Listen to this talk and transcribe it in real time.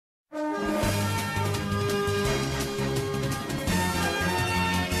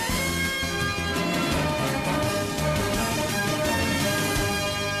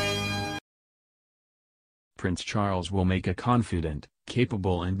Prince Charles will make a confident,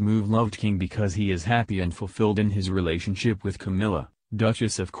 capable and move-loved king because he is happy and fulfilled in his relationship with Camilla,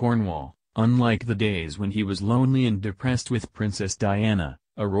 Duchess of Cornwall, unlike the days when he was lonely and depressed with Princess Diana,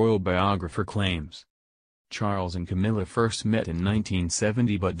 a royal biographer claims. Charles and Camilla first met in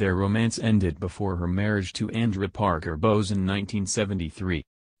 1970 but their romance ended before her marriage to Andrew Parker Bowes in 1973.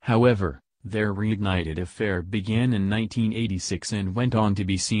 However, their reignited affair began in 1986 and went on to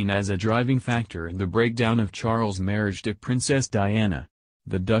be seen as a driving factor in the breakdown of Charles' marriage to Princess Diana.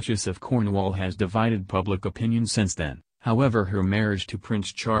 The Duchess of Cornwall has divided public opinion since then, however her marriage to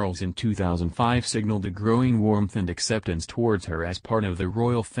Prince Charles in 2005 signaled a growing warmth and acceptance towards her as part of the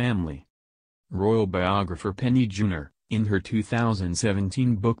royal family. Royal biographer Penny Junor, in her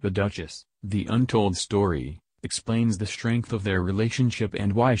 2017 book The Duchess, The Untold Story, explains the strength of their relationship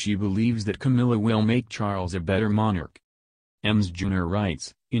and why she believes that Camilla will make Charles a better monarch. Ms. Junor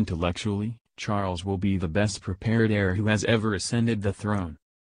writes, "Intellectually, Charles will be the best prepared heir who has ever ascended the throne.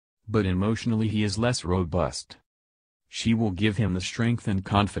 But emotionally he is less robust. She will give him the strength and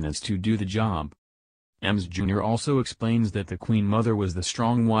confidence to do the job." Ms. Junor also explains that the Queen Mother was the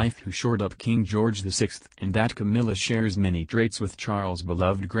strong wife who shored up King George VI and that Camilla shares many traits with Charles'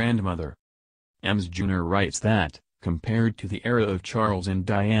 beloved grandmother. Ms. Junor writes that, compared to the era of Charles and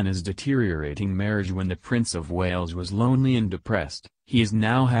Diana's deteriorating marriage when the Prince of Wales was lonely and depressed, he is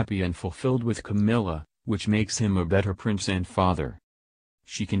now happy and fulfilled with Camilla, which makes him a better prince and father.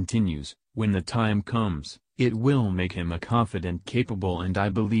 She continues, "When the time comes, it will make him a confident, capable and I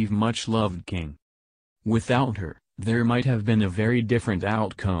believe much loved king. Without her, there might have been a very different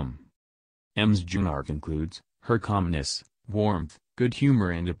outcome." Ms. Junor concludes, "Her calmness, warmth, good humor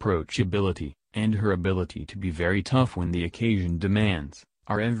and approachability, and her ability to be very tough when the occasion demands,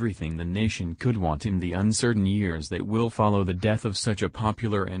 are everything the nation could want in the uncertain years that will follow the death of such a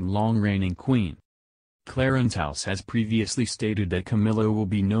popular and long-reigning queen." Clarence House has previously stated that Camilla will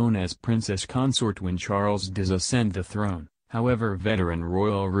be known as Princess Consort when Charles does ascend the throne. However, veteran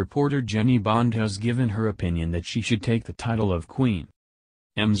royal reporter Jenny Bond has given her opinion that she should take the title of Queen.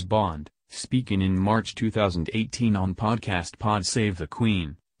 Ms. Bond, speaking in March 2018 on podcast Pod Save the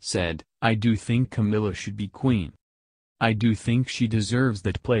Queen, said, "I do think Camilla should be Queen. I do think she deserves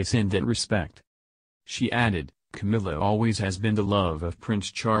that place and that respect." She added, "Camilla always has been the love of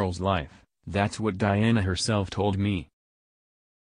Prince Charles' life, that's what Diana herself told me."